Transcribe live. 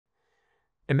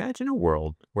Imagine a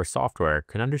world where software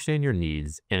can understand your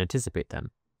needs and anticipate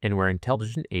them, and where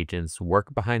intelligent agents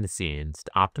work behind the scenes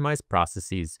to optimize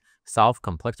processes, solve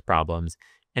complex problems,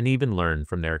 and even learn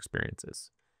from their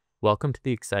experiences. Welcome to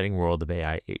the exciting world of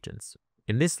AI agents.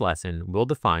 In this lesson, we'll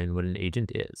define what an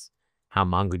agent is, how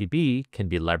MongoDB can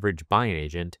be leveraged by an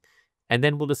agent, and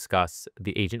then we'll discuss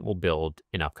the agent we'll build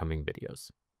in upcoming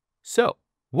videos. So,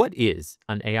 what is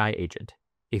an AI agent?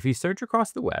 If you search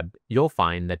across the web, you'll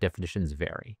find that definitions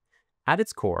vary. At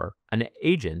its core, an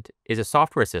agent is a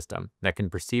software system that can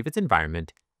perceive its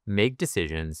environment, make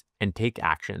decisions, and take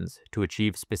actions to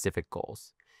achieve specific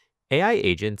goals. AI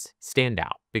agents stand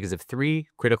out because of three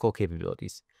critical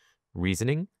capabilities: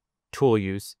 reasoning, tool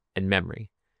use, and memory.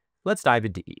 Let's dive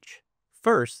into each.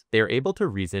 First, they are able to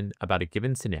reason about a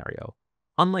given scenario.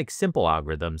 Unlike simple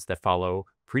algorithms that follow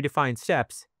predefined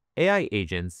steps, AI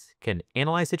agents can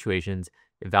analyze situations,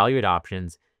 evaluate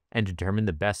options, and determine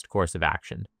the best course of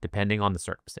action, depending on the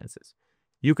circumstances.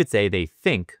 You could say they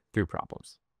think through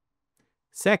problems.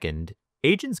 Second,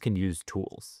 agents can use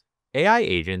tools. AI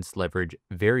agents leverage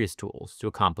various tools to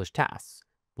accomplish tasks,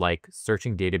 like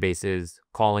searching databases,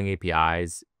 calling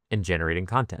APIs, and generating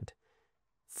content.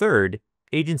 Third,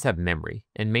 agents have memory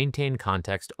and maintain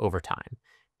context over time.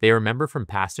 They remember from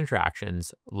past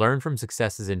interactions, learn from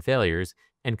successes and failures,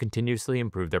 and continuously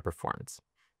improve their performance.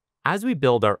 As we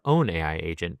build our own AI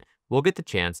agent, we'll get the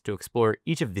chance to explore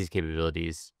each of these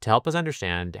capabilities to help us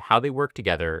understand how they work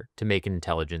together to make an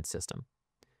intelligent system.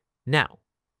 Now,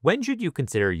 when should you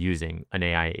consider using an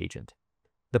AI agent?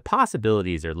 The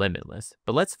possibilities are limitless,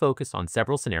 but let's focus on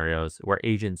several scenarios where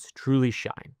agents truly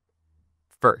shine.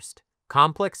 First,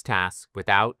 complex tasks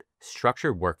without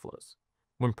structured workflows,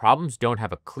 when problems don't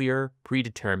have a clear,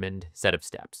 predetermined set of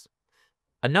steps.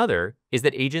 Another is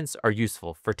that agents are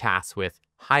useful for tasks with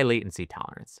high latency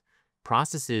tolerance,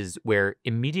 processes where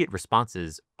immediate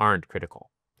responses aren't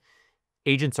critical.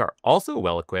 Agents are also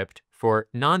well equipped for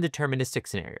non-deterministic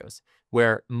scenarios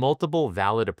where multiple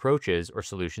valid approaches or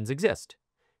solutions exist.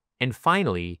 And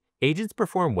finally, agents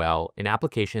perform well in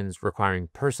applications requiring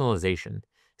personalization,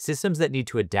 systems that need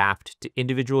to adapt to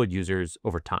individual users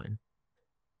over time.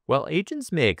 While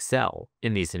agents may excel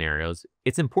in these scenarios,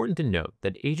 it's important to note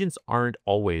that agents aren't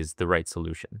always the right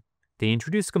solution. They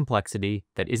introduce complexity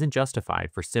that isn't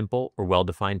justified for simple or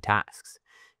well-defined tasks.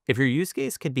 If your use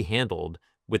case can be handled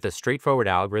with a straightforward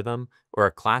algorithm or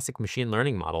a classic machine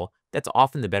learning model, that's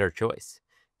often the better choice.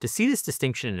 To see this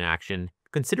distinction in action,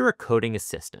 consider a coding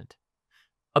assistant.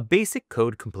 A basic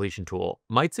code completion tool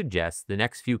might suggest the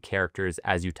next few characters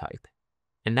as you type,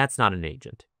 and that's not an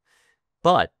agent.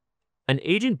 But an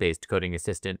agent-based coding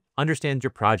assistant understands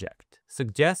your project,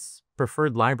 suggests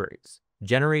preferred libraries,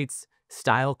 generates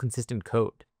style-consistent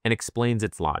code, and explains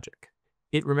its logic.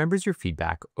 It remembers your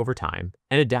feedback over time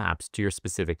and adapts to your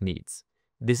specific needs.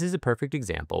 This is a perfect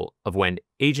example of when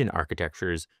agent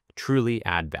architectures truly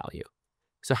add value.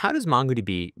 So how does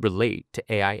MongoDB relate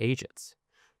to AI agents?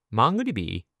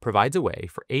 MongoDB provides a way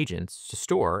for agents to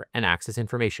store and access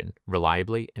information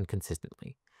reliably and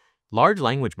consistently. Large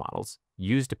language models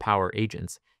used to power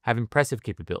agents have impressive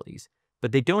capabilities,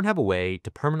 but they don't have a way to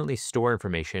permanently store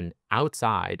information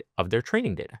outside of their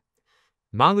training data.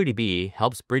 MongoDB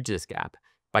helps bridge this gap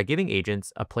by giving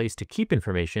agents a place to keep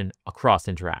information across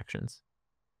interactions.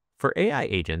 For AI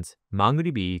agents,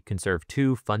 MongoDB can serve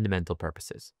two fundamental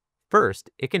purposes. First,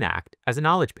 it can act as a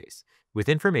knowledge base with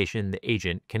information the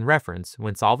agent can reference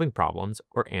when solving problems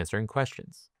or answering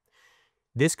questions.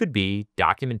 This could be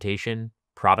documentation,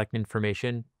 product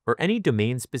information, or any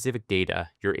domain-specific data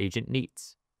your agent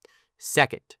needs.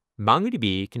 Second,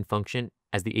 MongoDB can function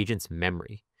as the agent's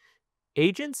memory.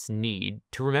 Agents need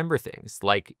to remember things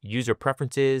like user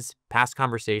preferences, past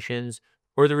conversations,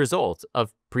 or the results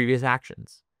of previous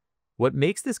actions. What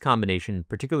makes this combination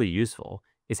particularly useful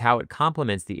is how it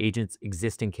complements the agent's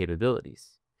existing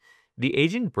capabilities. The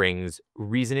agent brings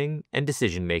reasoning and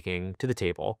decision-making to the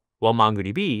table, while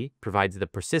MongoDB provides the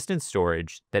persistent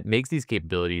storage that makes these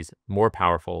capabilities more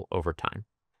powerful over time.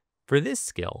 For this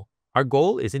skill, our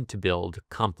goal isn't to build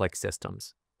complex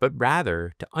systems, but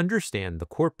rather to understand the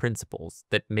core principles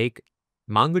that make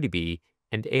MongoDB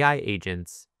and AI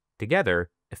agents together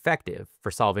effective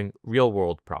for solving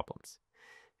real-world problems.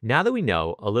 Now that we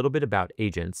know a little bit about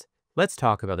agents, let's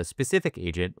talk about the specific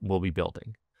agent we'll be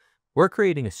building. We're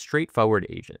creating a straightforward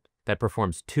agent that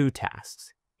performs two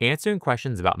tasks: answering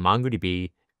questions about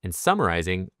MongoDB and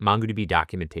summarizing MongoDB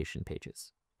documentation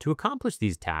pages. To accomplish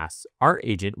these tasks, our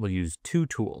agent will use two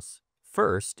tools.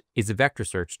 First is a vector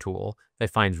search tool that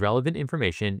finds relevant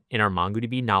information in our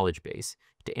MongoDB knowledge base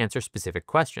to answer specific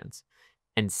questions.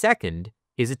 And second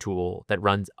is a tool that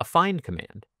runs a find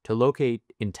command to locate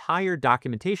entire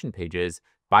documentation pages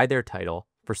by their title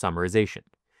for summarization.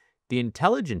 The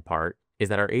intelligent part is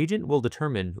that our agent will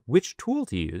determine which tool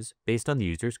to use based on the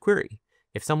user's query.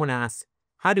 If someone asks,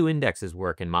 how do indexes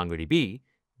work in MongoDB?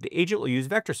 The agent will use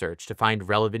vector search to find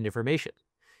relevant information.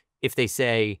 If they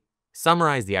say,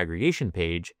 summarize the aggregation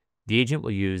page, the agent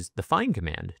will use the find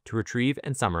command to retrieve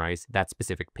and summarize that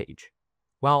specific page.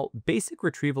 While basic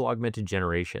retrieval augmented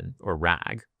generation, or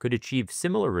RAG, could achieve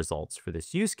similar results for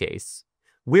this use case,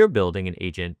 we're building an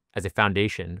agent as a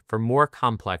foundation for more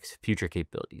complex future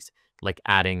capabilities, like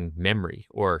adding memory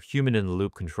or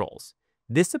human-in-the-loop controls.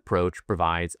 This approach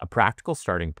provides a practical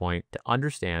starting point to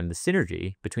understand the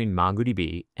synergy between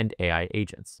MongoDB and AI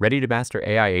agents. Ready to master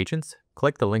AI agents?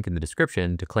 Click the link in the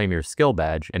description to claim your skill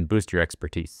badge and boost your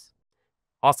expertise.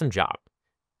 Awesome job.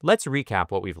 Let's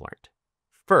recap what we've learned.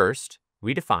 First,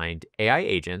 we defined AI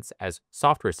agents as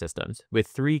software systems with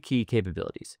 3 key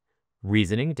capabilities: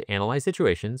 reasoning to analyze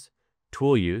situations,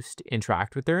 tool use to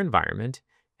interact with their environment,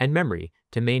 and memory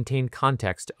to maintain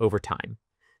context over time.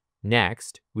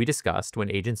 Next, we discussed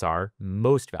when agents are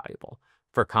most valuable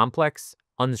for complex,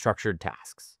 unstructured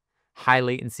tasks, high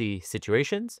latency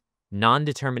situations,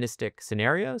 non-deterministic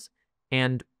scenarios,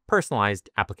 and personalized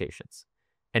applications.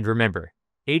 And remember,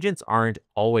 agents aren't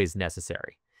always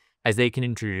necessary, as they can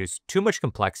introduce too much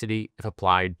complexity if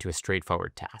applied to a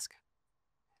straightforward task.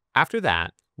 After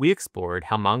that, we explored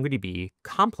how MongoDB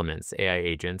complements AI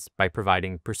agents by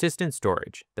providing persistent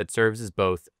storage that serves as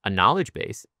both a knowledge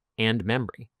base and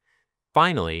memory.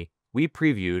 Finally, we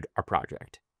previewed our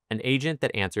project, an agent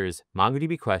that answers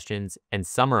MongoDB questions and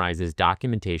summarizes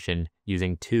documentation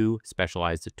using 2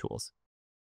 specialized tools.